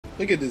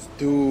Look at this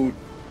dude.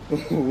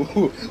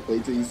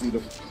 Wait till you see the.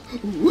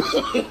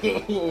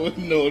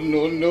 No.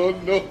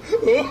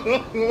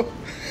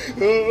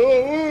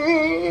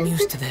 I'm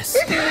used to this.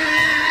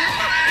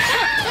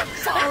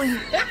 Falling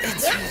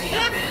into the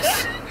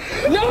abyss.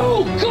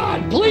 No!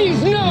 God,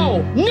 please, no!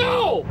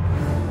 No!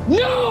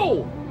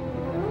 No!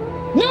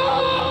 No!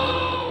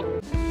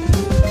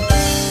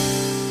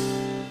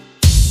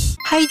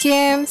 Hi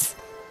James!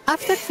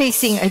 After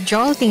facing a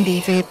jolting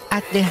defeat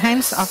at the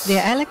hands of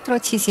the Electro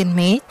Cicin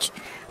Mage,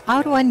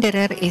 our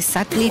Wanderer is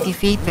sadly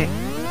defeated.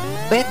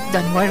 But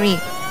don't worry,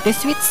 the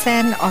sweet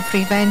scent of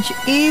revenge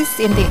is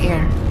in the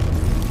air.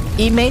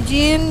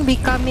 Imagine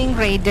becoming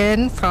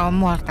Raiden from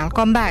Mortal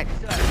Kombat.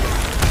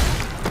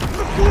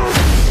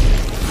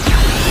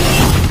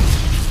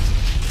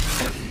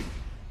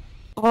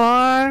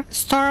 Or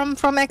Storm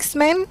from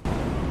X-Men?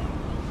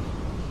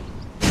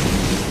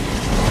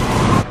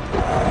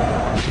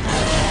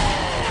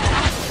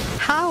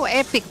 How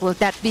epic would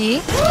that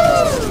be?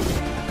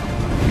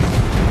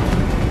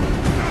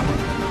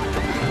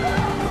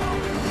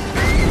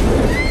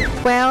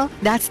 Well,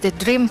 that's the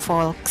dream,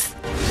 folks.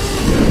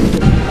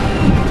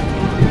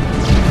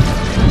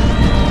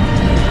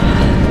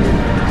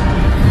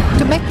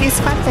 To make this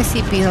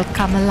fantasy build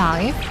come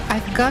alive,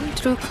 I've gone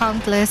through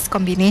countless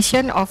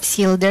combination of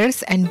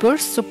shielders and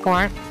burst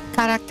support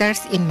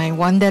characters in my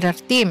Wanderer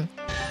team.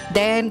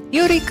 Then,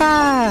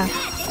 Eureka!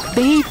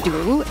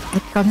 Beidou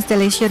at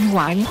Constellation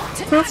 1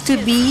 proved to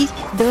be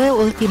the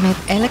ultimate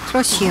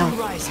Electro shield.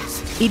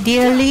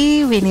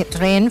 Ideally, we need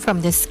rain from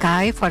the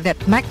sky for that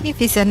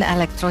magnificent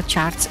Electro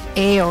charge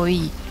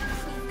AoE.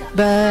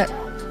 But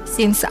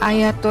since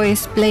Ayato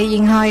is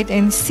playing hide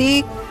and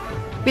seek,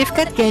 we've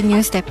got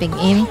Ganyu stepping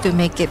in to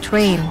make it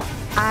rain.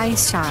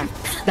 Ice Shark,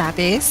 that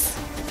is.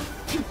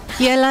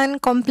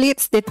 Yelan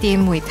completes the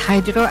team with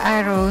Hydro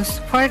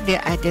Arrows for the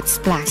added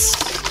splash.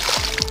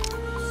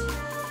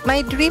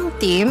 My dream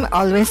team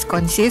always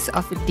consists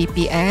of a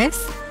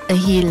DPS, a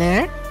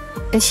healer,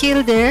 a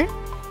shielder,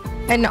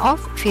 an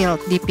off-field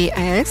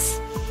DPS,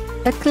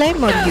 a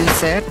claymore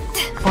user,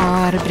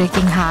 or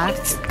breaking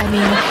hearts,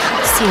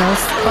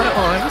 seals or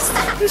orbs,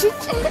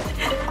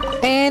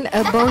 and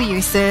a bow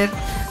user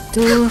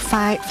to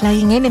fight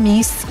flying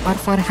enemies or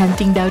for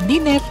hunting down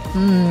dinner.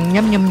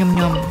 Yum yum yum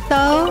yum.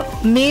 So,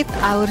 meet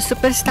our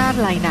superstar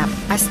lineup.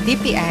 As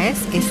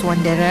DPS is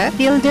Wanderer,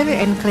 Fielder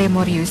and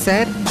Claymore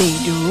user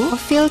Beidou,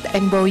 Off-field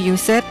and bow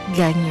user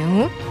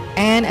Ganyu,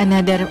 and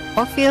another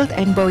off-field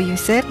and bow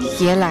user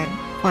Yelan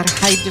for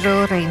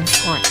Hydro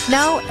Rainsword.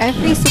 Now,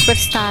 every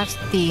superstar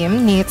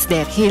team needs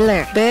their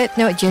healer, but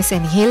not just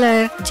any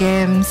healer,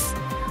 Gems.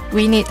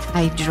 We need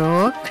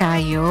Hydro,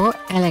 Cryo,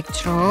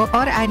 Electro,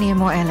 or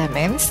Anemo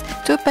elements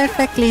to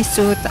perfectly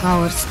suit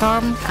our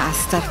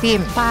Stormcaster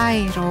team.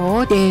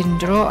 Pyro,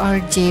 Dendro,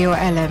 or Geo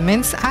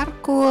elements are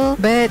cool,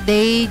 but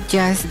they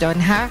just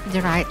don't have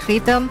the right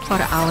rhythm for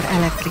our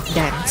electric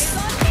dance.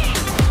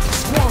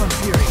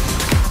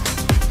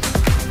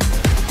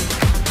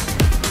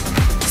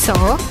 So,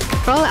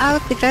 roll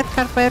out the red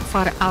carpet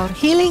for our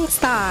healing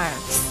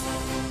stars.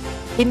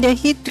 In the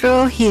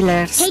Hydro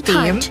Healers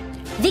team,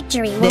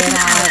 Victory will there be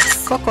are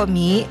ours.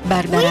 Kokomi,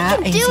 Barbara,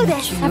 and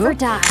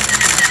Synergies.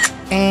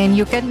 And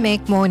you can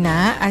make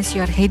Mona as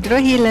your Hydro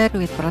Healer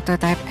with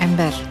Prototype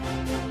Ember.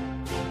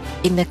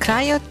 In the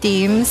Cryo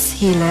team's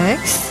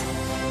healers,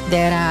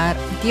 there are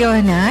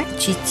Diona,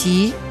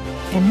 Chichi,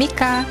 and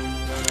Mika.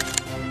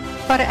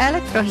 For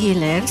Electro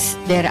Healers,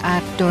 there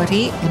are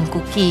Dori and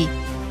Cookie.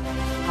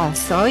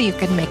 Also, you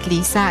can make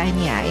Lisa and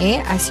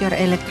Yae as your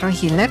Electro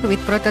Healer with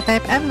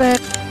Prototype Ember.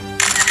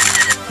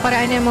 For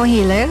Anemo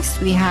healers,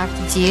 we have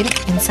Jin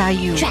and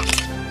Sayu.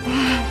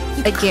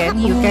 Again,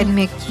 you can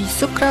make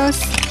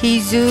Sucrose,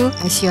 Hizu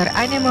as your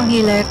Anemo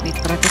healer with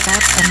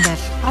Prototype Ember.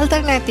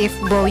 Alternative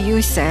bow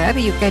user,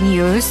 you can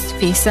use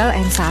Fizzle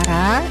and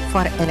Sarah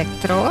for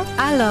Electro,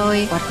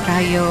 Aloy for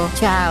Cryo,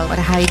 Chal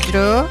for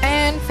Hydro,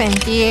 and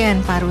Fenty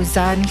and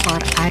Paruzan for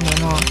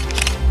Anemo.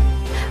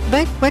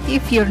 But what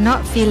if you're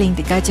not feeling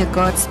the Gacha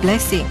God's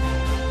blessing?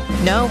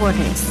 No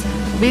worries.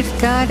 We've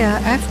got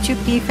a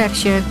F2P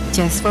version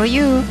just for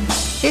you.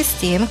 This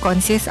team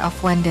consists of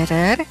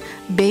Wanderer,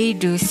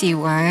 Beidou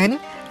C1,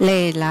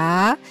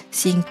 Layla,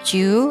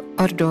 Xingqiu,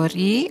 or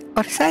Dori,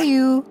 or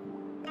Sayu.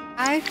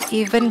 I've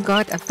even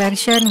got a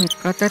version with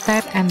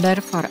Prototype Ember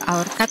for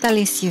our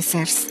Catalyst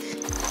users.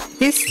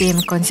 This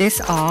team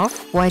consists of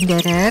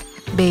Wanderer,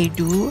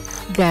 Beidou,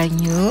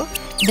 Ganyu,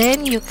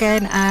 then you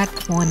can add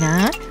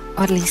Mona,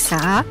 or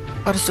Lisa,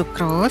 or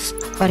Sucrose,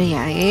 or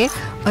Yae,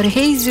 or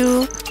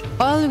Heizu,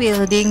 all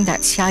wielding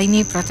that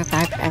shiny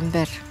Prototype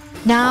Ember.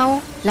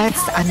 Now,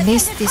 let's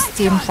unleash this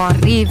team for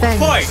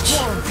revenge.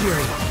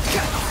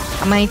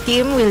 My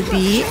team will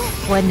be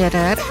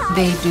Wanderer,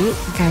 Beidou,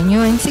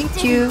 Ganyu, and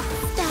Xingqiu.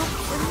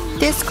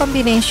 These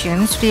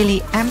combinations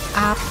really amp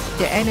up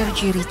the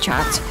energy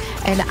recharge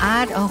and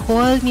add a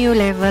whole new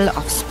level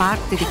of spark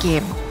to the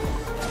game.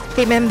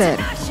 Remember,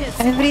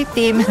 every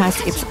team has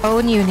its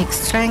own unique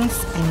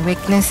strengths and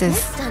weaknesses,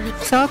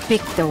 so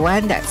pick the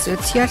one that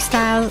suits your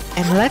style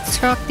and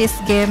let's rock this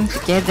game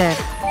together.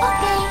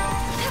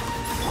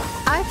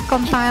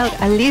 compiled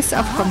a list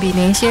of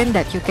combinations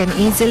that you can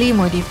easily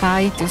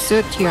modify to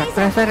suit your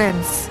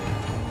preference.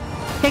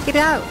 Check it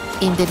out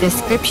in the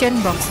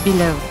description box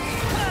below,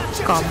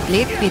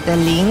 complete with a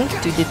link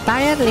to the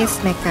tier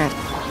list maker.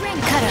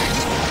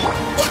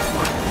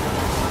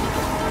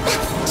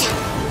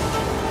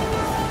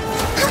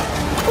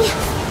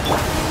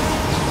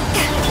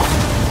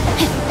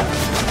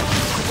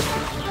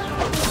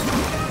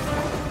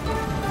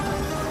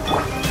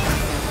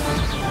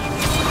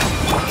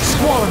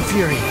 Squall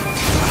Fury.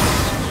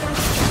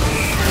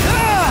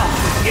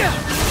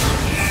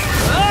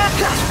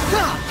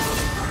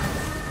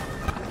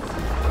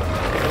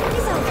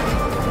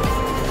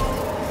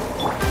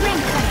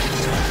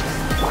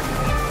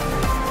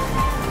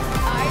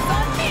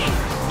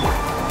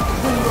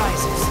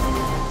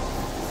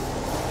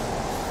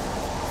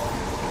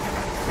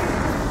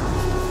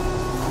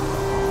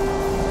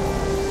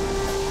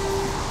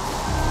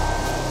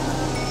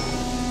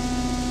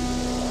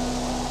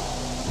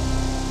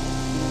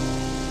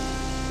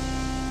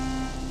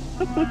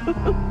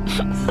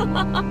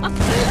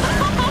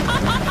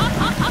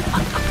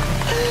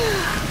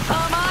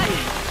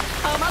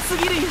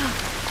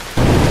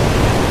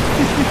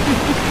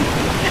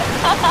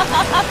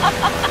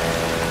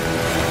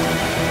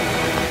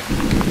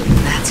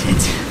 That's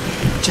it.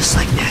 Just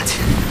like that.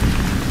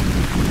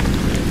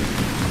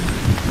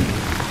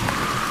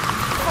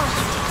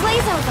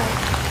 Blaze over.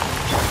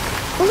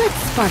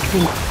 Let's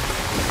sparkling.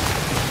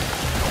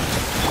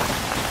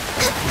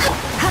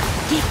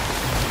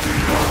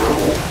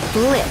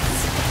 Blitz.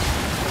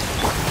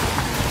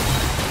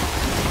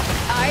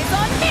 Eyes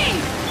on me!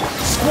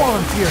 Squall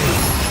Fury.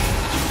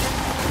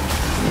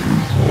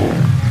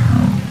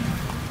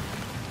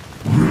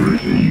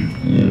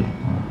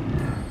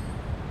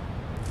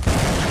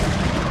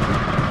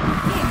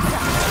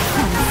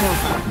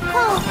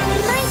 Oh,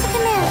 nice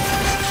command.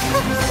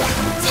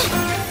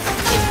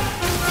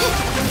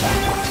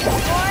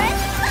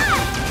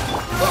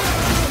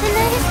 The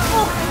night is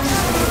cold.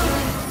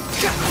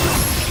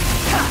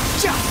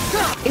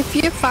 If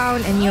you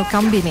found a new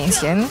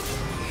combination,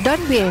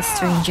 don't be a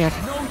stranger.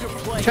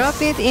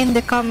 Drop it in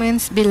the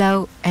comments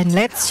below and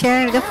let's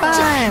share the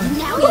fun!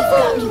 Now you've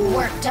got me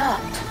worked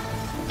up.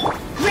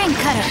 Ring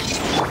cutter.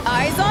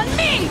 Eyes on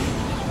me!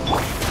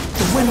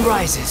 The wind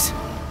rises.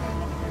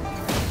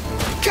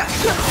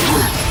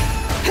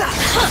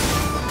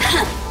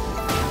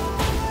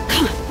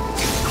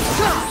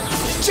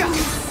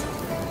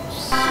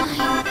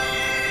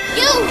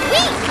 You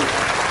weak!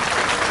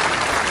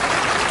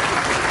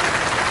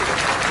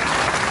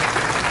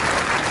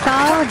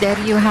 So there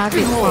you have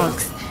it,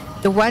 folks.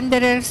 The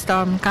Wanderer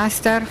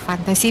Stormcaster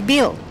Fantasy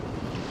Build.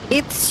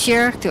 It's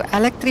sure to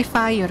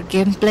electrify your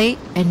gameplay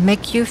and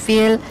make you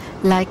feel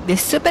like the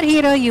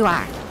superhero you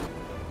are.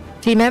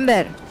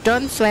 Remember,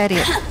 don't sweat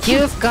it.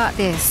 You've got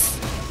this.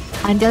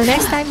 Until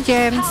next time,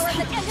 gems,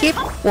 keep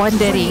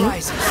wandering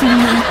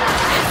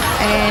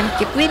and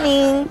keep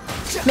winning.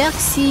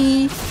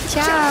 Merci.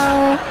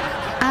 Ciao.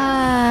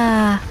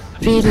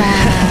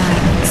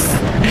 Relax.